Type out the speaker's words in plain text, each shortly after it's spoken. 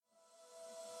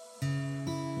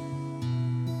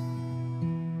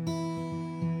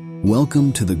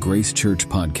Welcome to the Grace Church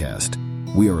Podcast.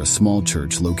 We are a small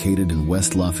church located in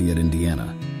West Lafayette,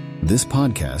 Indiana. This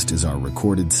podcast is our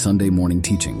recorded Sunday morning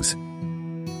teachings.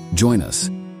 Join us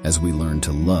as we learn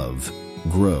to love,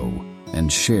 grow,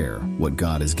 and share what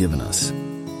God has given us.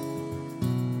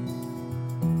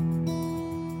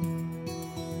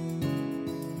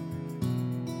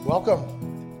 Welcome.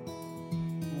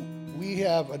 We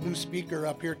have a new speaker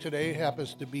up here today,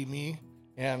 happens to be me,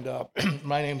 and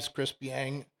my name's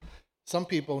Biang. Some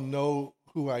people know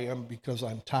who I am because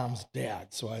I'm Tom's dad,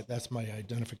 so that's my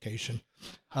identification.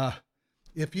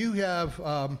 If you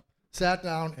have sat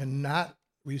down and not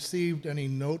received any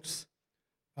notes,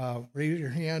 raise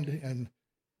your hand and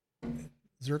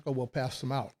Zirka will pass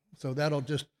them out. So that'll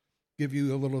just give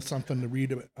you a little something to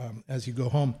read as you go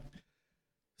home.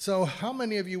 So how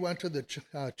many of you went to the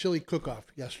chili cook-off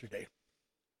yesterday?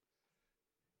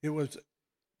 It was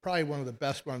probably one of the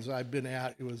best ones I've been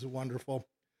at. It was wonderful.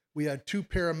 We had 2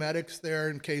 paramedics there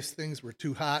in case things were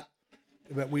too hot,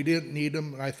 but we didn't need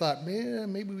them. And I thought,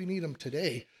 man, maybe we need them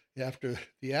today after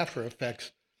the after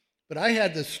effects. But I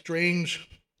had this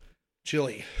strange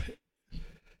chili,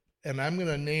 and I'm going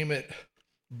to name it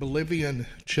Bolivian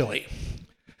chili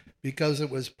because it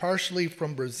was partially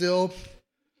from Brazil,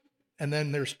 and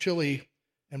then there's Chile,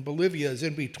 and Bolivia is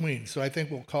in between. So I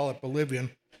think we'll call it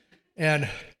Bolivian. And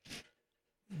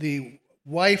the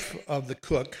wife of the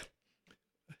cook,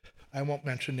 I won't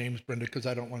mention names, Brenda, because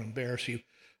I don't want to embarrass you,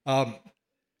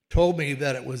 told me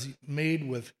that it was made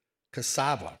with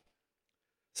cassava.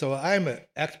 So I'm an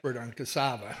expert on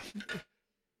cassava.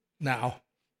 Now,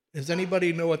 does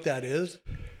anybody know what that is?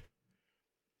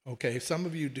 Okay, some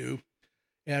of you do.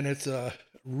 And it's a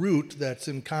root that's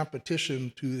in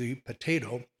competition to the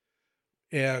potato,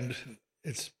 and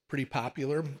it's pretty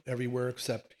popular everywhere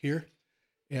except here.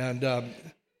 And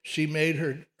he made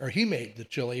the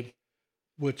chili,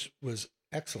 which was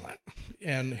excellent,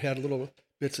 and had little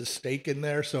bits of steak in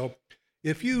there. So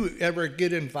if you ever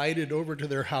get invited over to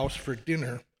their house for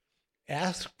dinner,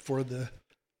 ask for the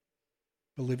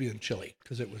Bolivian chili,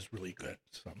 because it was really good.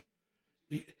 So,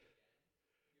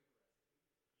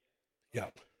 yeah.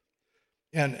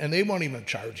 And they won't even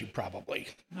charge you, probably.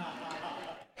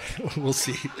 We'll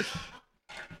see.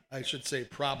 I should say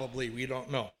probably, we don't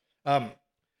know.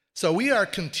 So we are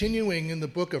continuing in the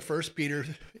book of 1 Peter,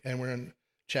 and we're in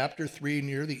chapter 3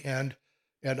 near the end,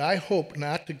 and I hope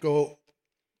not to go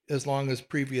as long as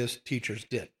previous teachers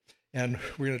did. And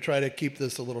we're going to try to keep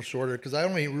this a little shorter because I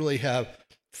only really have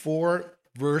 4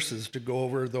 verses to go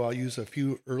over, though I'll use a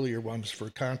few earlier ones for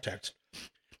context.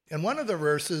 And one of the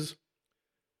verses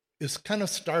is kind of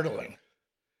startling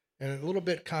and a little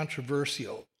bit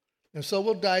controversial. And so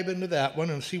we'll dive into that one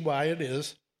and see why it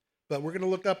is. But we're going to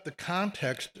look up the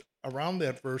context around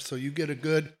that verse so you get a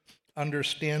good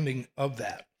understanding of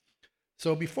that.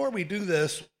 So before we do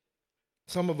this,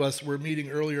 some of us were meeting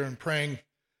earlier and praying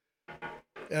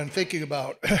and thinking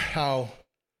about how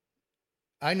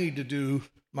I need to do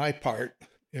my part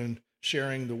in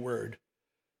sharing the word.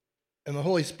 And the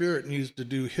Holy Spirit needs to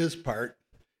do his part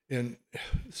in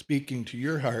speaking to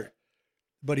your heart.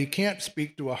 But he can't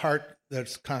speak to a heart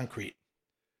that's concrete.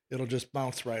 It'll just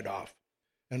bounce right off.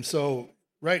 And so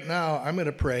right now I'm going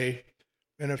to pray.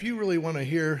 And if you really want to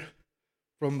hear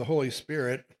from the Holy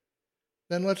Spirit,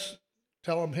 then let's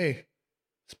tell him, hey,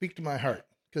 speak to my heart.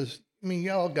 Because,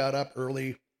 y'all got up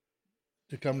early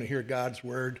to come to hear God's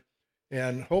word,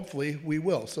 and hopefully we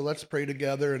will. So let's pray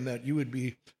together, and that you would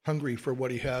be hungry for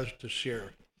what he has to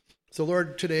share. So,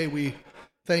 Lord, today we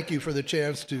thank you for the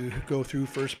chance to go through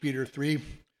 1 Peter 3.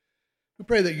 We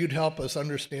pray that you'd help us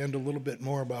understand a little bit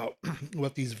more about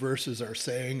what these verses are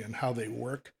saying and how they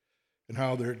work and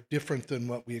how they're different than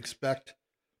what we expect.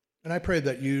 And I pray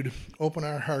that you'd open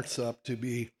our hearts up to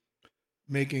be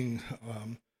making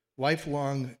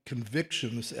lifelong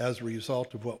convictions as a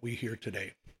result of what we hear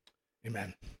today.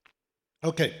 Amen.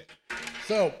 Okay,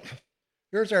 so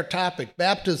here's our topic.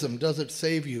 Baptism, does it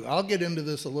save you? I'll get into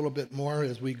this a little bit more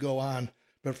as we go on,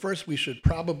 but first we should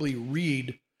probably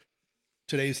read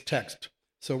today's text.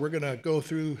 So we're going to go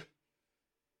through,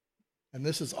 and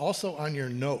this is also on your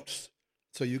notes,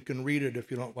 so you can read it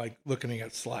if you don't like looking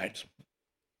at slides.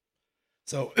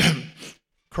 So,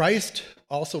 Christ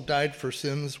also died for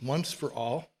sins once for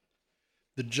all,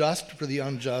 the just for the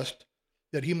unjust,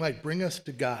 that he might bring us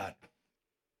to God,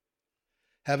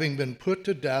 having been put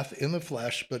to death in the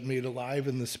flesh, but made alive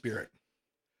in the spirit,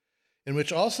 in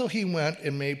which also he went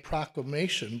and made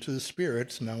proclamation to the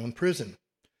spirits now in prison,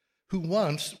 who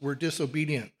once were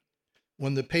disobedient,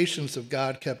 when the patience of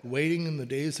God kept waiting in the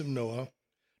days of Noah,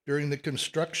 during the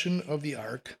construction of the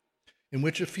ark, in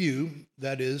which a few,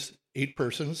 that is, 8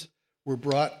 persons, were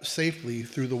brought safely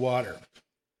through the water.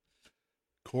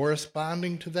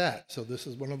 Corresponding to that, so this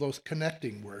is one of those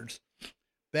connecting words,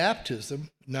 baptism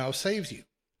now saves you.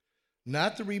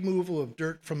 Not the removal of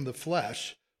dirt from the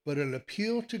flesh, but an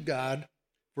appeal to God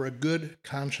for a good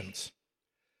conscience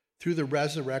through the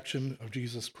resurrection of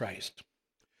Jesus Christ,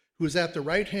 who is at the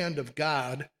right hand of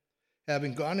God,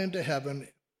 having gone into heaven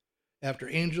after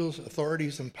angels,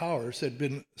 authorities, and powers had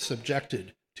been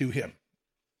subjected to him.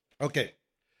 Okay,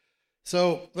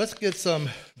 so let's get some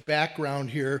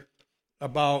background here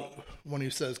about when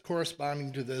he says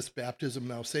corresponding to this, baptism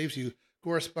now saves you,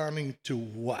 corresponding to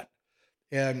what?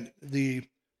 And the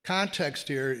context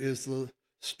here is the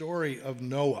story of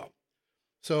Noah.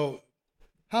 So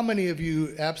how many of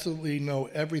you absolutely know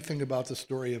everything about the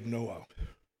story of Noah?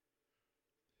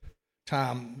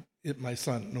 Tom, my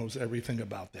son, knows everything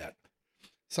about that.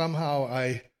 Somehow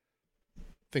I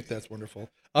think that's wonderful.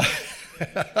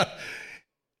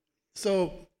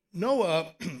 So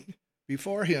Noah,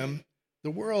 before him,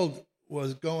 the world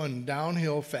was going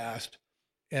downhill fast,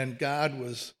 and God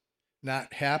was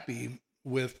not happy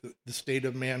with the state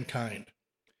of mankind.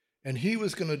 And he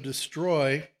was going to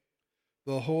destroy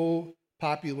the whole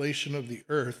population of the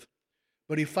earth.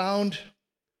 But he found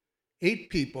 8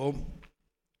 people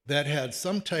that had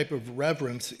some type of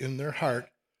reverence in their heart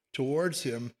towards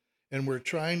him and were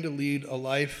trying to lead a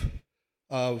life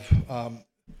of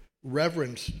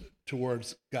reverence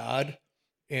towards God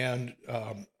and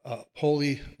a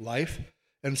holy life.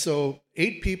 And so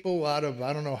 8 people out of,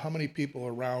 I don't know how many people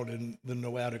around in the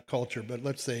Noahic culture, but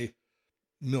let's say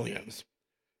millions.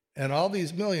 And all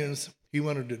these millions he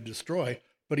wanted to destroy,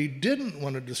 but he didn't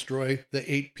want to destroy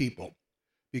the 8 people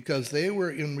because they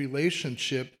were in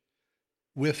relationship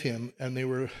with him, and they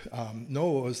were,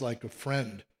 Noah was like a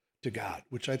friend to God,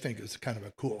 which I think is kind of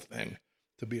a cool thing,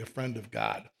 to be a friend of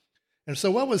God. And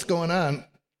so what was going on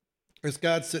is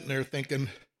God sitting there thinking,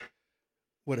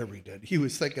 whatever he did, he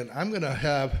was thinking, I'm going to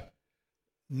have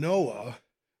Noah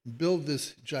build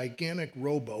this gigantic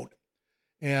rowboat,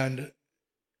 and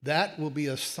that will be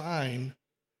a sign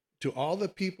to all the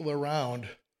people around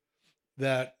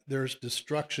that there's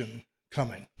destruction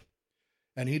coming.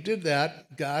 And he did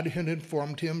that. God had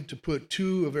informed him to put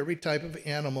 2 of every type of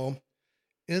animal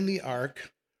in the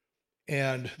ark,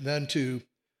 and then to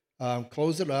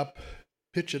close it up,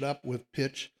 pitch it up with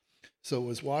pitch so it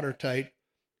was watertight,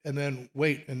 and then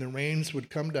wait, and the rains would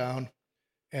come down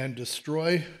and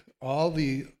destroy all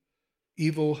the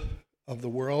evil of the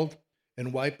world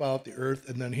and wipe out the earth,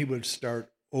 and then he would start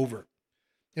over.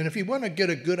 And if you want to get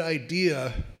a good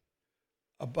idea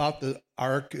about the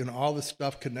ark and all the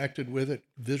stuff connected with it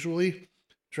visually,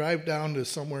 drive down to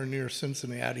somewhere near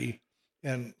Cincinnati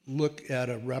and look at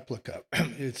a replica.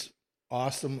 It's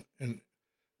awesome and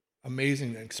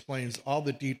amazing. It explains all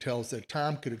the details that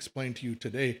Tom could explain to you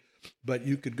today, but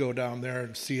you could go down there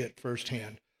and see it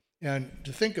firsthand. And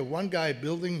to think of one guy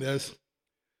building this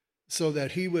so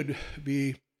that he would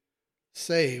be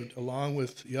saved along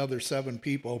with the other 7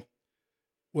 people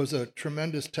was a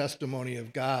tremendous testimony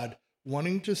of God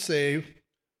wanting to save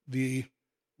the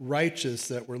righteous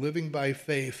that were living by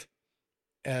faith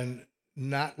and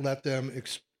not let them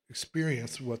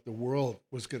experience what the world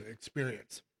was going to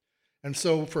experience. And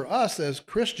so for us as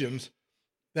Christians,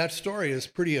 that story is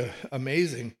pretty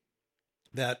amazing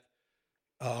that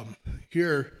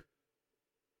here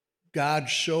God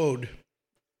showed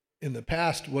in the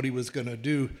past what he was going to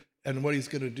do, and what he's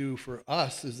going to do for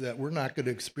us is that we're not going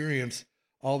to experience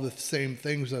all the same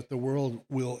things that the world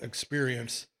will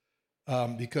experience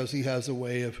because he has a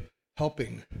way of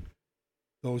helping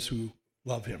those who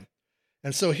love him.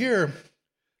 And so here,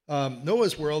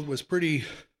 Noah's world was pretty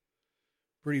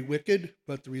wicked,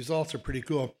 but the results are pretty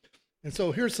cool. And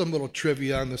so here's some little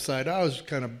trivia on the side. I was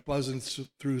kind of buzzing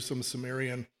through some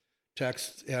Sumerian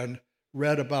texts and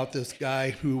read about this guy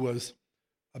who was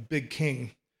a big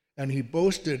king, and he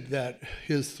boasted that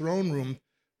his throne room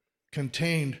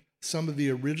contained some of the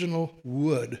original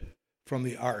wood from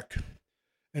the ark.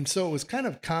 And so it was kind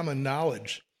of common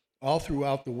knowledge all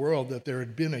throughout the world that there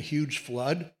had been a huge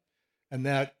flood and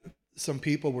that some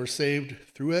people were saved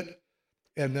through it.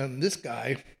 And then this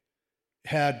guy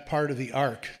had part of the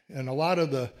ark. And a lot of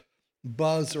the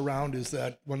buzz around is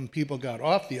that when people got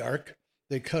off the ark,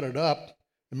 they cut it up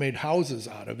and made houses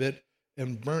out of it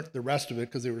and burnt the rest of it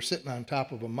because they were sitting on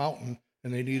top of a mountain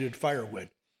and they needed firewood.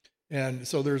 And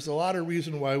so there's a lot of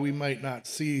reason why we might not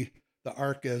see the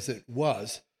ark as it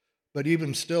was, but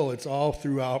even still, it's all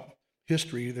throughout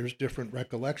history. There's different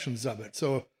recollections of it.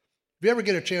 So if you ever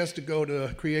get a chance to go to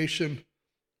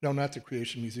not the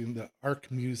Creation Museum, the Ark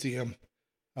Museum,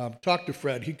 talk to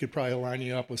Fred. He could probably line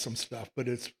you up with some stuff, but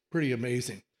it's pretty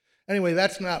amazing. Anyway,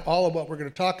 that's not all of what we're going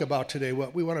to talk about today.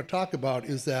 What we want to talk about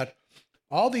is that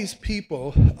all these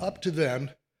people up to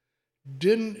then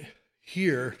didn't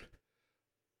hear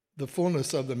the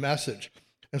fullness of the message.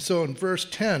 And so in verse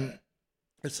 10,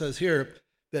 it says here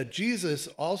that Jesus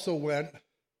also went,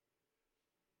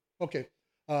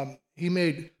 he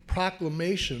made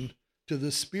proclamation to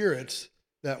the spirits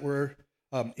that were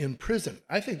in prison.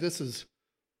 I think this is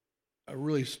a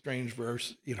really strange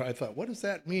verse. I thought, what does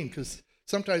that mean? Because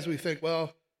sometimes we think,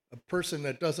 well, a person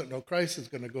that doesn't know Christ is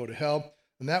going to go to hell.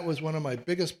 And that was one of my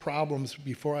biggest problems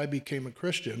before I became a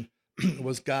Christian,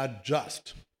 was God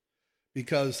just?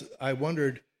 Because I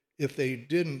wondered, if they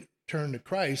didn't turn to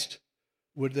Christ,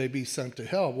 would they be sent to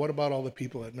hell? What about all the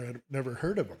people that never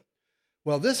heard of him?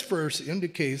 Well, this verse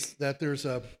indicates that there's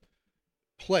a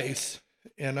place,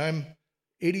 and I'm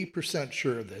 80%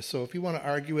 sure of this. So if you want to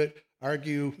argue it,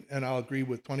 argue, and I'll agree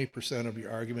with 20% of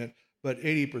your argument, but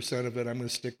 80% of it, I'm going to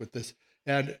stick with this.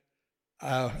 And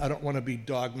I don't want to be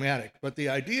dogmatic, but the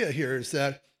idea here is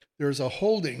that there's a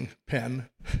holding pen,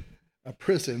 a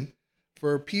prison,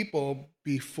 for people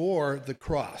before the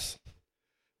cross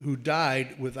who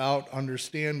died without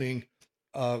understanding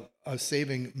a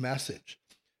saving message.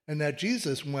 And that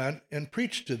Jesus went and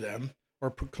preached to them or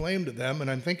proclaimed to them,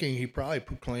 and I'm thinking he probably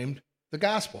proclaimed the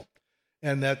gospel,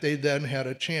 and that they then had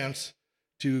a chance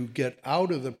to get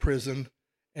out of the prison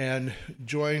and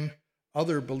join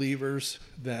other believers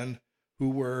then who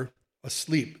were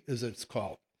asleep, as it's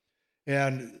called.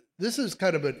 And this is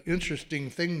kind of an interesting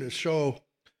thing to show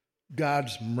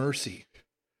God's mercy,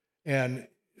 and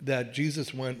that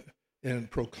Jesus went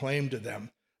and proclaimed to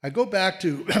them. I go back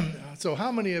to, so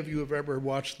how many of you have ever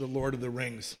watched The Lord of the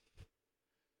Rings?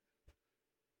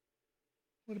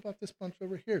 What about this bunch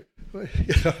over here?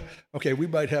 Okay, we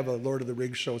might have a Lord of the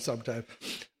Rings show sometime.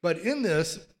 But in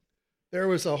this, there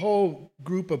was a whole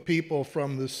group of people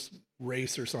from this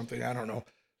race or something, I don't know,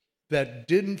 that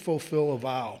didn't fulfill a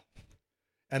vow.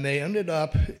 And they ended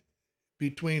up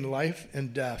between life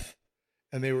and death,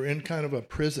 and they were in kind of a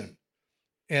prison.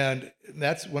 And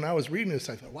that's when I was reading this,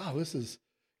 I thought, wow, this is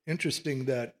interesting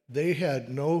that they had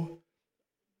no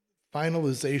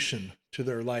finalization to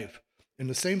their life. And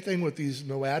the same thing with these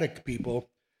Noahic people,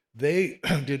 they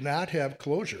did not have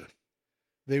closure.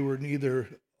 They were neither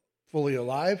fully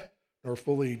alive nor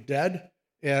fully dead,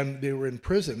 and they were in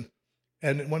prison.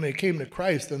 And when they came to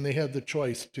Christ, then they had the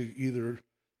choice to either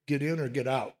get in or get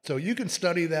out. So you can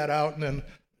study that out,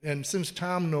 and since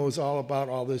Tom knows all about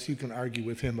all this, you can argue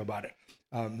with him about it,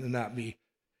 and not me.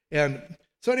 And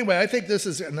so anyway, I think this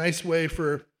is a nice way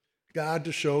for God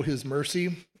to show his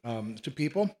mercy to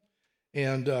people,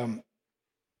 and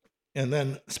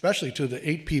then especially to the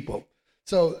 8 people.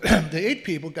 So the 8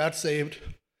 people got saved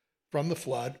from the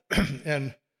flood,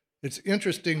 and it's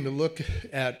interesting to look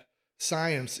at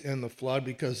science in the flood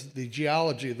because the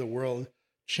geology of the world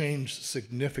changed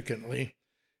significantly,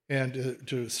 and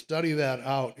to study that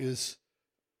out is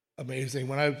amazing.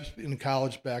 When I was in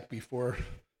college back before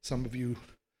some of you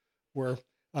were,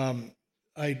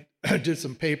 I did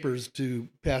some papers to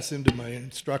pass into my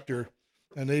instructor,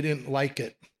 and they didn't like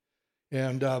it.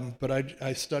 And but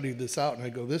I studied this out, and I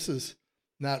go, this is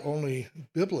not only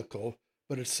biblical,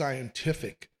 but it's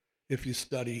scientific if you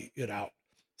study it out.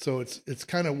 So it's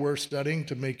kind of worth studying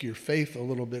to make your faith a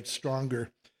little bit stronger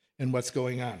in what's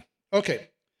going on. Okay,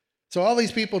 so all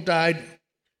these people died.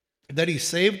 Then he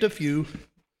saved a few.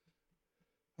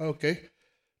 Okay,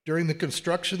 during the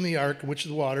construction of the ark, in which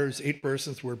the waters, 8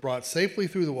 persons were brought safely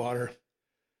through the water.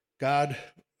 God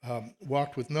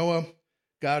walked with Noah.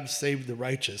 God saved the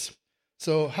righteous.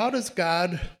 So how does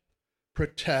God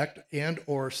protect and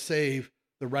or save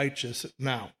the righteous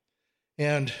now?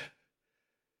 And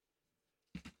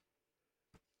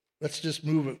let's just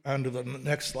move on to the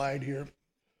next slide here.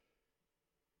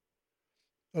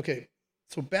 Okay,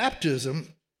 so baptism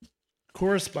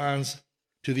corresponds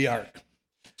to the ark.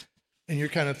 And you're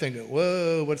kind of thinking,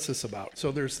 whoa, what's this about?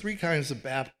 So there's 4 kinds of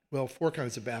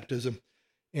baptism.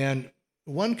 And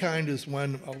one kind is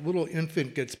when a little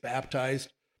infant gets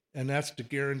baptized, and that's to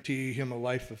guarantee him a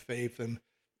life of faith and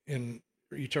in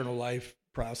eternal life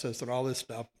process and all this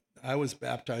stuff. I was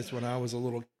baptized when I was a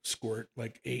little squirt,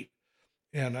 like 8.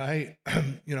 And I,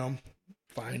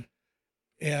 fine.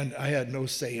 And I had no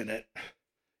say in it.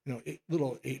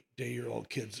 Little 8-day-old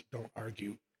kids don't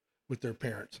argue with their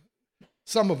parents.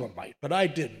 Some of them might, but I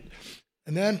didn't.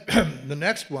 And then the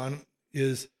next one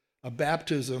is a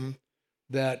baptism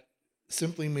that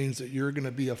simply means that you're going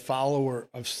to be a follower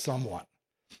of someone.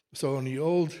 So in the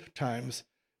old times,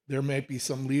 there might be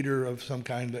some leader of some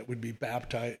kind that would be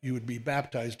baptized. You would be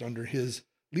baptized under his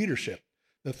leadership.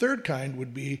 The third kind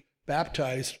would be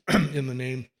baptized in the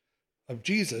name of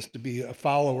Jesus, to be a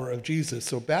follower of Jesus.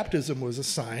 So baptism was a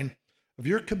sign of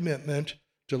your commitment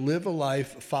to live a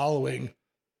life following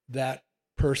that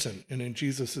person. And in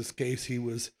Jesus' case, he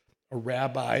was a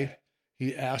rabbi.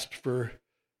 He asked for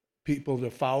people to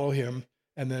follow him,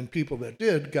 and then people that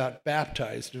did got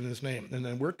baptized in his name. And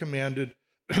then we're commanded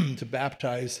to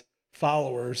baptize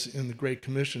followers in the Great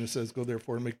Commission. It says, go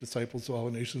therefore and make disciples of all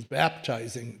the nations,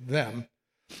 baptizing them,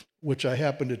 which I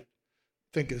happen to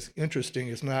think is interesting.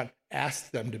 Is not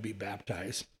ask them to be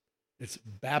baptized, it's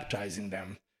baptizing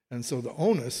them. And so the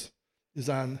onus is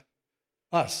on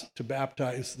us to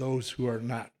baptize those who are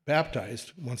not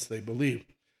baptized once they believe.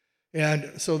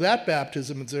 And so that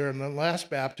baptism is there. And the last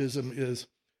baptism is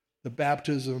the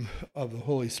baptism of the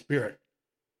Holy Spirit,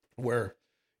 where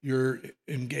you're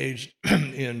engaged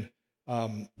in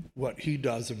what he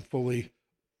does and fully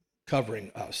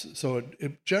covering us. So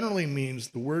it generally means,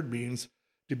 the word means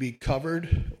to be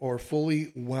covered or fully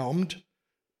whelmed,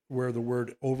 where the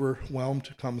word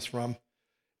overwhelmed comes from.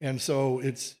 And so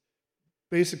it's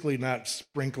basically not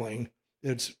sprinkling,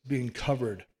 it's being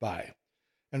covered by.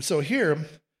 And so here,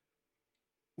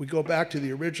 we go back to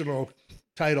the original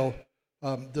title,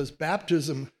 does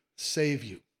baptism save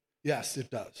you? Yes, it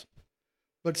does.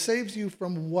 But saves you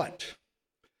from what?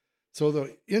 So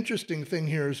the interesting thing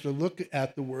here is to look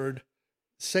at the word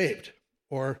saved,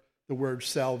 or the word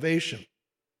salvation.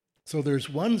 So there's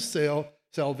one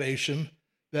salvation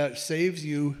that saves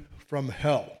you from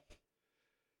hell.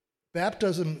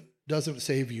 Baptism doesn't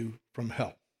save you from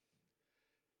hell.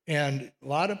 And a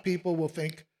lot of people will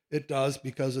think it does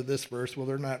because of this verse. Well,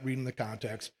 they're not reading the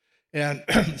context. And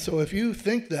so if you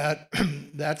think that,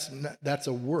 that's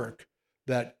a work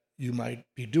that you might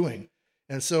be doing.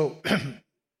 And so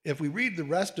if we read the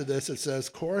rest of this, it says,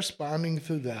 corresponding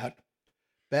to that,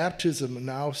 baptism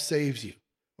now saves you.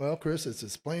 Well, Chris, it's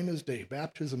as plain as day.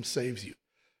 Baptism saves you.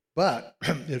 But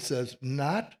it says,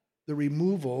 not the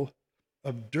removal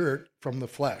of dirt from the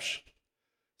flesh.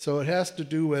 So it has to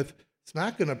do with, it's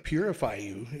not going to purify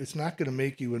you. It's not going to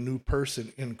make you a new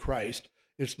person in Christ.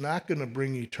 It's not going to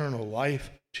bring eternal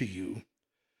life to you,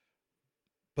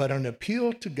 but an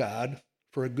appeal to God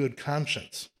for a good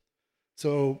conscience.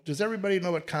 So does everybody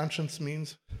know what conscience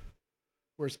means?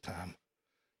 Where's Tom?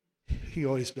 He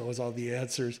always knows all the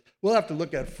answers. We'll have to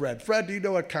look at Fred. Fred, do you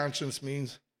know what conscience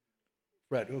means?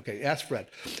 Fred, okay, ask Fred.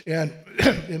 And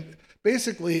it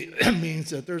basically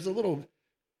means that there's a little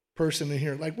person in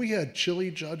here. Like we had chili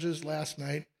judges last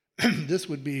night. This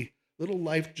would be little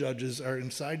life judges are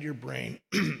inside your brain.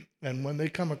 And when they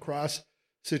come across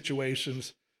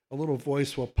situations, a little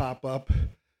voice will pop up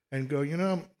and go, you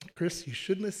know, Chris, you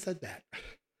shouldn't have said that.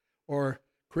 Or,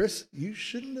 Chris, you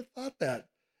shouldn't have thought that.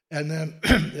 And then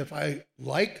if I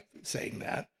like saying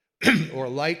that or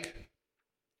like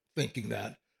thinking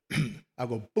that, I'll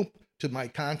go boom to my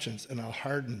conscience and I'll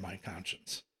harden my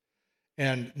conscience.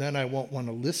 And then I won't want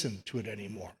to listen to it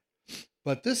anymore.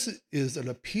 But this is an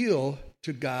appeal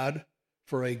to God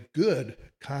for a good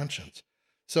conscience.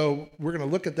 So we're going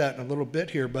to look at that in a little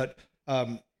bit here, but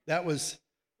that was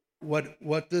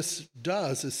what this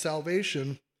does is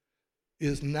salvation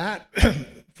is not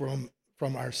from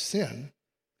our sin,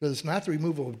 because it's not the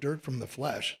removal of dirt from the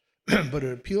flesh, but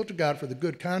an appeal to God for the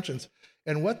good conscience.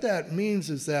 And what that means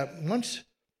is that once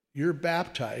you're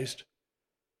baptized,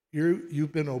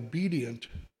 you've been obedient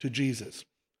to Jesus,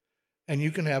 and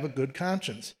you can have a good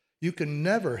conscience. You can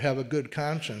never have a good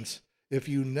conscience if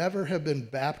you never have been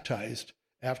baptized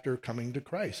after coming to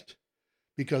Christ,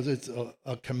 because it's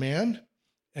a command,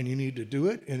 and you need to do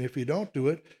it. And if you don't do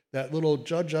it, that little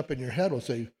judge up in your head will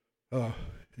say, oh,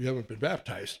 you haven't been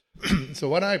baptized. So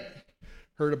when I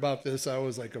heard about this, I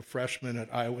was like a freshman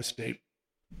at Iowa State,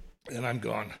 and I'm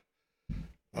going,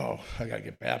 oh, I got to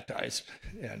get baptized.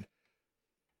 And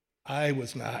I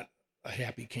was not a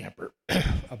happy camper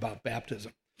about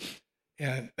baptism.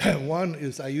 And one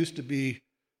is I used to be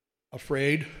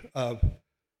afraid of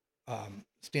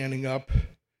standing up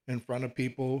in front of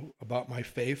people about my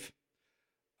faith.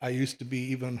 I used to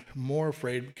be even more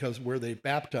afraid because where they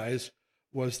baptized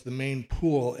was the main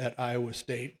pool at Iowa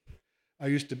State. I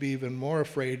used to be even more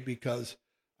afraid because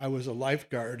I was a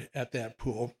lifeguard at that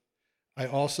pool. I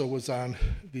also was on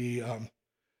the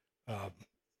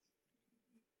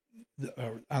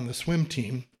swim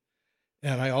team,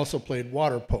 and I also played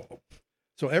water polo.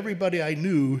 So everybody I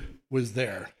knew was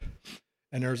there,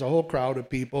 and there's a whole crowd of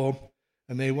people,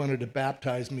 and they wanted to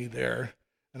baptize me there,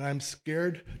 and I'm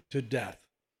scared to death.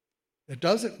 It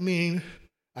doesn't mean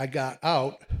I got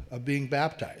out of being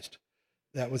baptized.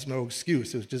 That was no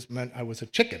excuse. It just meant I was a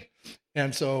chicken.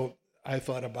 And so I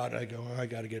thought about it. I go, I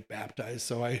got to get baptized.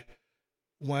 So I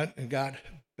went and got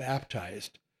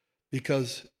baptized.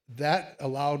 because that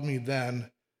allowed me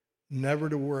then never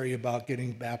to worry about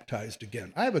getting baptized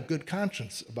again. I have a good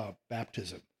conscience about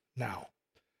baptism now.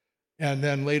 And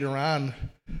then later on,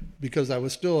 because I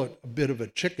was still a bit of a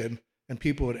chicken and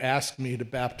people would ask me to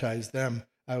baptize them,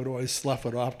 I would always slough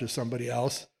it off to somebody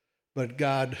else. But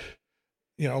God,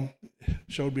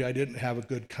 showed me I didn't have a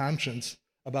good conscience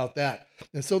about that.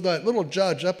 And so that little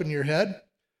judge up in your head,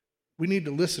 we need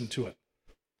to listen to it.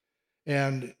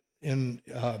 And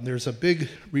there's a big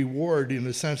reward in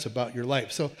a sense about your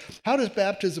life. So how does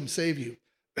baptism save you?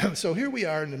 So here we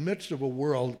are in the midst of a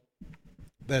world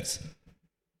that's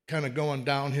kind of going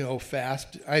downhill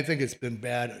fast. I think it's been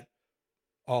bad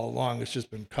all along. It's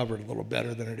just been covered a little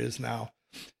better than it is now.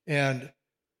 And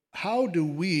how do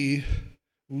we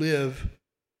live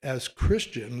as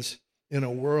Christians in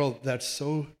a world that's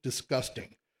so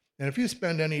disgusting? And if you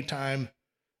spend any time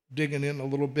digging in a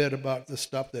little bit about the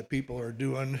stuff that people are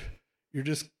doing,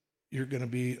 you're going to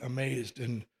be amazed.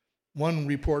 And one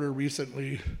reporter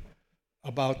recently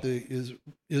about the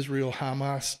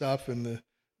Israel-Hamas stuff and the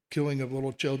killing of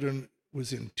little children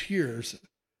was in tears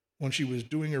when she was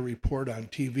doing a report on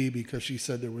TV because she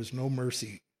said there was no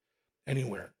mercy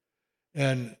anywhere.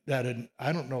 And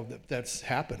I don't know that that's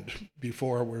happened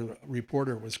before where a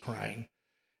reporter was crying.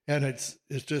 And it's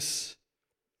just,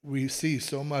 we see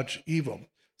so much evil.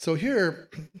 So here,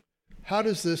 how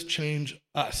does this change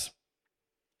us?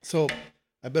 So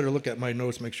I better look at my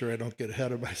notes, make sure I don't get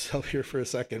ahead of myself here for a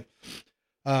second.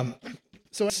 So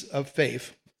it's of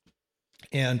faith.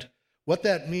 And what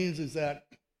that means is that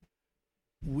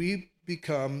we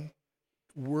become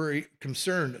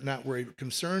concerned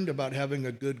about having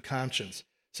a good conscience.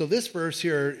 So this verse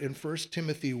here in 1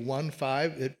 Timothy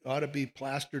 1:5, it ought to be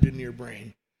plastered in your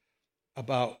brain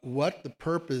about what the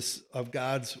purpose of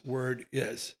God's word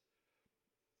is.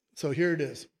 So here it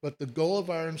is. But the goal of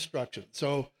our instruction.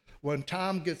 So when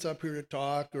Tom gets up here to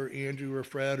talk, or Andrew or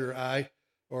Fred or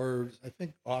I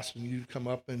think Austin, you'd come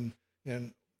up and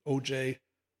OJ,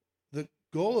 the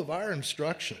goal of our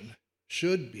instruction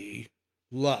should be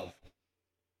love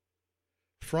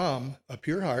from a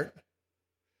pure heart,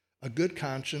 a good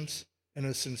conscience, and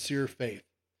a sincere faith.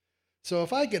 So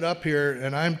if I get up here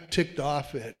and I'm ticked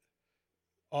off at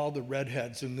all the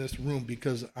redheads in this room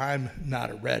because I'm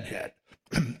not a redhead,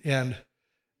 and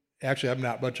actually I'm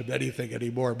not much of anything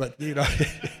anymore, but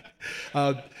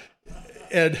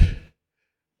and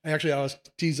actually I was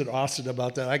teasing Austin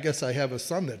about that. I guess I have a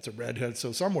son that's a redhead,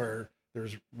 so somewhere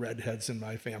there's redheads in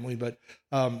my family. But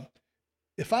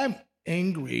if I'm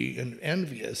angry and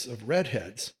envious of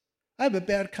redheads, I have a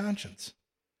bad conscience.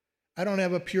 I don't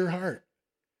have a pure heart.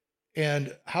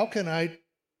 And how can I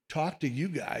talk to you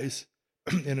guys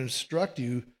and instruct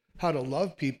you how to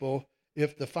love people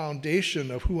if the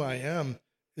foundation of who I am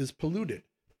is polluted?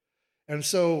 And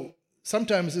so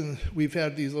sometimes we've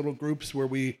had these little groups where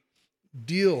we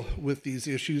deal with these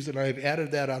issues, and I've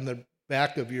added that on the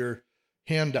back of your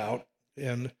handout.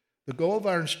 And the goal of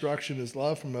our instruction is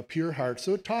love from a pure heart.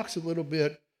 So it talks a little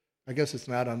bit, I guess it's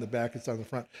not on the back, it's on the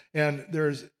front. And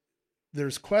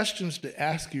there's questions to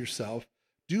ask yourself.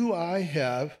 Do I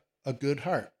have a good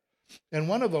heart? And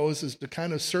one of those is to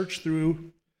kind of search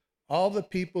through all the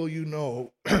people you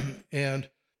know and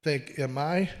think, am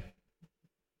I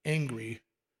angry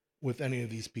with any of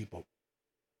these people?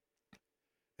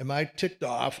 Am I ticked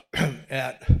off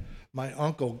at my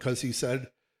uncle because he said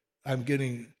I'm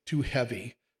getting too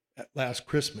heavy at last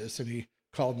Christmas and he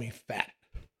called me fat?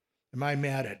 Am I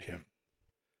mad at him?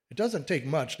 It doesn't take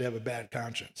much to have a bad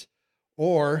conscience.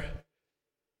 Or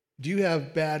do you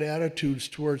have bad attitudes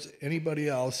towards anybody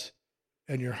else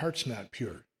and your heart's not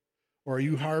pure? Or are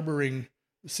you harboring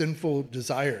sinful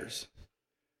desires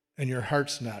and your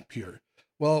heart's not pure?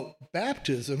 Well,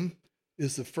 baptism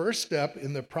is the first step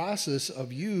in the process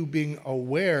of you being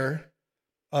aware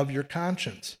of your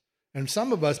conscience. And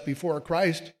some of us before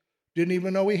Christ didn't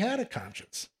even know we had a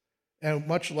conscience, and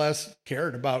much less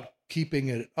cared about keeping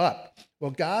it up.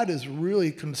 Well, God is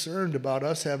really concerned about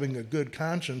us having a good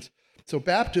conscience. So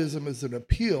baptism is an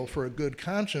appeal for a good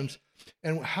conscience.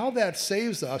 And how that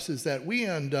saves us is that we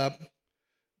end up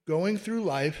going through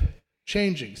life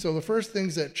changing. So the first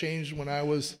things that changed when I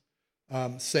was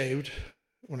saved,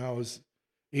 when I was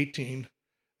 18,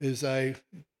 is I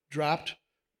dropped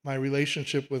my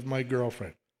relationship with my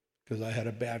girlfriend because I had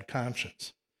a bad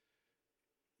conscience.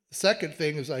 The second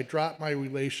thing is I dropped my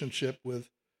relationship with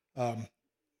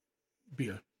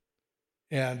beer.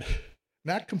 And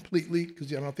not completely,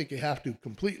 because I don't think you have to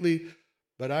completely,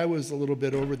 but I was a little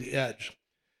bit over the edge.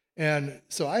 And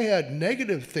so I had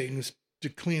negative things to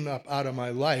clean up out of my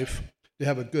life to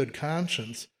have a good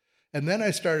conscience. And then I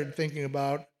started thinking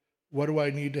about what do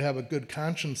I need to have a good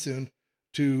conscience in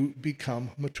to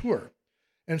become mature?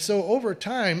 And so over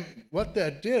time, what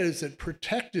that did is it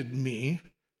protected me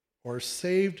or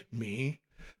saved me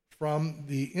from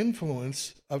the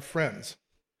influence of friends.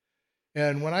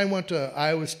 And when I went to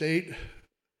Iowa State,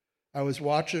 I was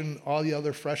watching all the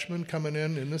other freshmen coming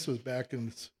in, and this was back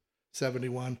in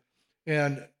 71,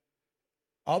 and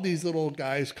all these little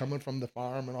guys coming from the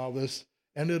farm and all this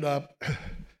ended up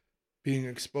being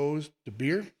exposed to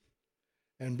beer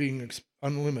and being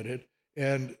unlimited,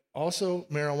 and also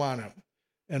marijuana.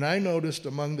 And I noticed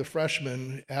among the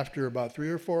freshmen, after about 3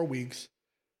 or 4 weeks,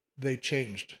 they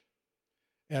changed.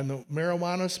 And the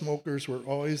marijuana smokers were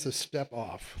always a step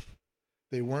off.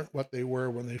 They weren't what they were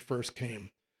when they first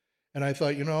came. And I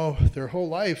thought, their whole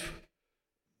life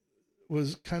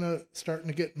was kind of starting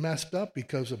to get messed up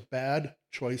because of bad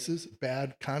choices,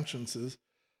 bad consciences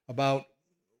about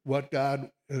what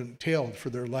God entailed for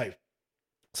their life.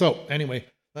 So anyway,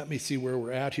 let me see where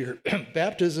we're at here.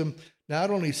 Baptism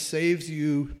not only saves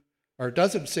you, or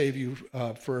doesn't save you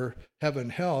for heaven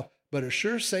and hell, but it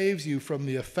sure saves you from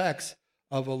the effects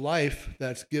of a life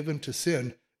that's given to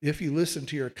sin if you listen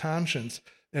to your conscience,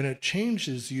 and it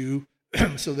changes you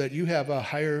so that you have a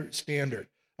higher standard.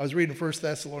 I was reading 1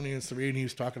 Thessalonians 3, and he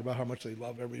was talking about how much they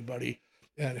love everybody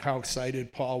and how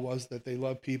excited Paul was that they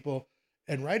love people.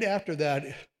 And right after that,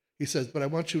 he says, but I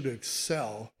want you to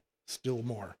excel still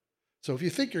more. So if you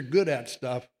think you're good at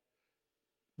stuff,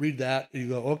 read that, and you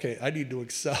go, okay, I need to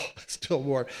excel still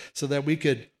more so that we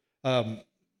could grow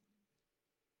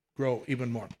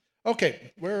even more.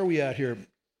 Okay, where are we at here?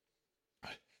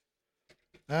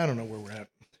 I don't know where we're at.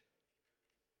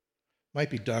 Might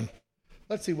be done.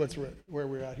 Let's see where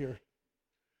we're at here.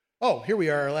 Oh, here we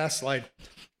are, our last slide.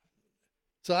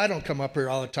 So I don't come up here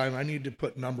all the time. I need to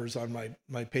put numbers on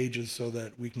my pages so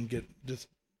that we can get this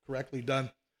correctly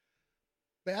done.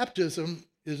 Baptism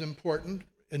is important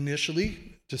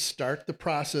initially to start the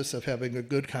process of having a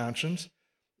good conscience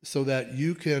so that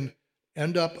you can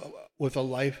end up with a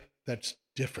life that's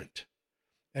different.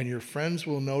 And your friends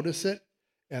will notice it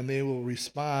and they will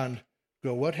respond,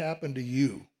 go, what happened to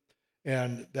you?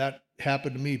 And that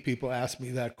happened to me. People ask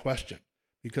me that question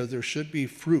because there should be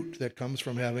fruit that comes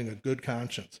from having a good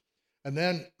conscience. And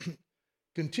then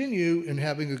continue in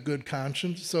having a good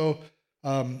conscience. So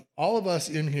all of us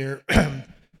in here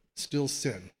still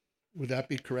sin. Would that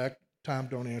be correct? Tom,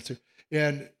 don't answer.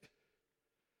 And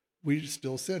we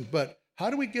still sin. But how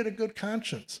do we get a good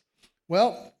conscience?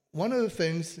 Well, one of the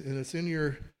things, and it's in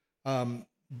your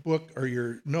book or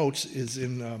your notes, is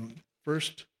in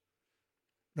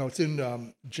it's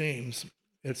in James.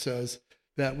 It says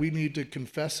that we need to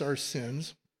confess our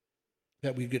sins,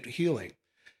 that we get healing.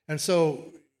 And so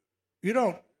you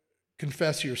don't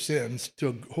confess your sins to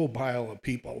a whole pile of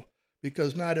people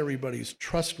because not everybody's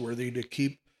trustworthy to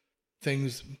keep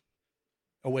things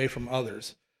away from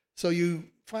others. So you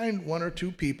find 1 or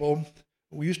 2 people.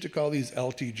 We used to call these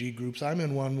LTG groups. I'm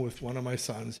in one with one of my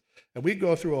sons. And we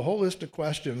go through a whole list of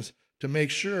questions to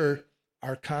make sure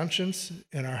our conscience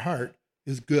and our heart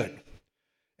is good.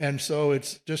 And so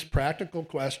it's just practical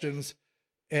questions,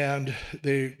 and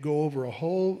they go over a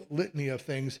whole litany of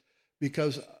things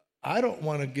because I don't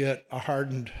want to get a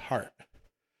hardened heart.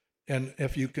 And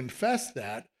if you confess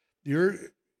that, you're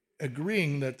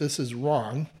agreeing that this is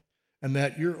wrong and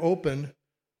that you're open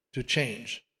to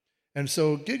change. And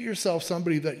so get yourself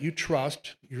somebody that you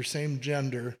trust, your same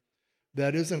gender,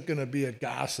 that isn't going to be a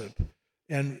gossip,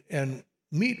 and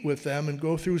meet with them and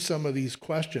go through some of these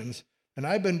questions. And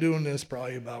I've been doing this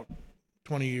probably about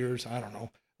 20 years, I don't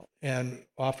know, and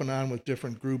off and on with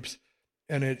different groups.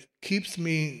 And it keeps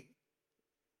me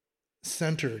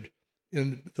centered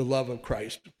in the love of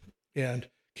Christ and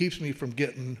keeps me from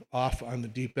getting off on the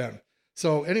deep end.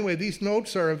 So anyway, these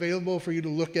notes are available for you to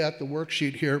look at, the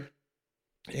worksheet here,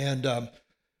 and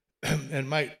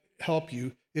might help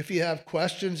you. If you have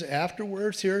questions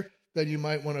afterwards here, then you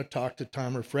might want to talk to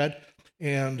Tom or Fred.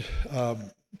 And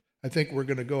I think we're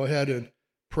going to go ahead and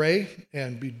pray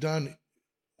and be done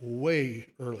way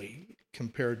early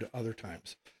compared to other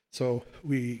times. So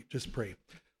we just pray.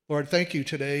 Lord, thank you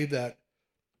today that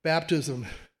baptism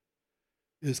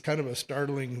is kind of a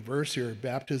startling verse here.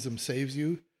 Baptism saves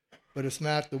you, but it's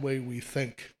not the way we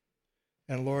think.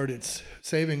 And Lord, it's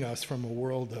saving us from a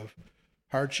world of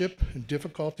hardship and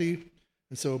difficulty.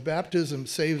 And so baptism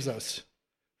saves us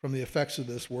from the effects of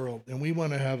this world. And we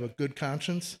want to have a good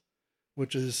conscience,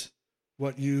 which is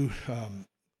what you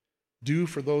do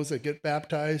for those that get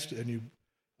baptized, and you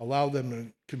allow them to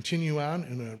continue on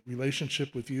in a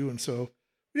relationship with you. And so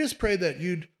we just pray that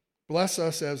you'd bless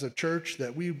us as a church,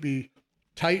 that we'd be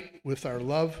tight with our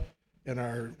love and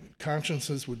our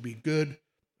consciences would be good,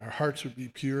 our hearts would be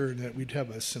pure, and that we'd have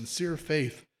a sincere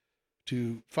faith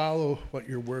to follow what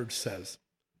your word says.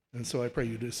 And so I pray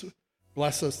you just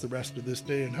bless us the rest of this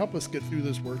day and help us get through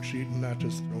this worksheet and not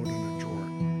just throw it in a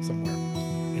drawer somewhere.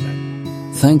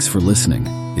 Amen. Thanks for listening.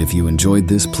 If you enjoyed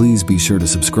this, please be sure to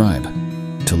subscribe.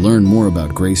 To learn more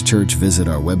about Grace Church, visit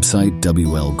our website,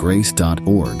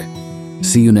 wlgrace.org.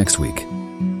 See you next week.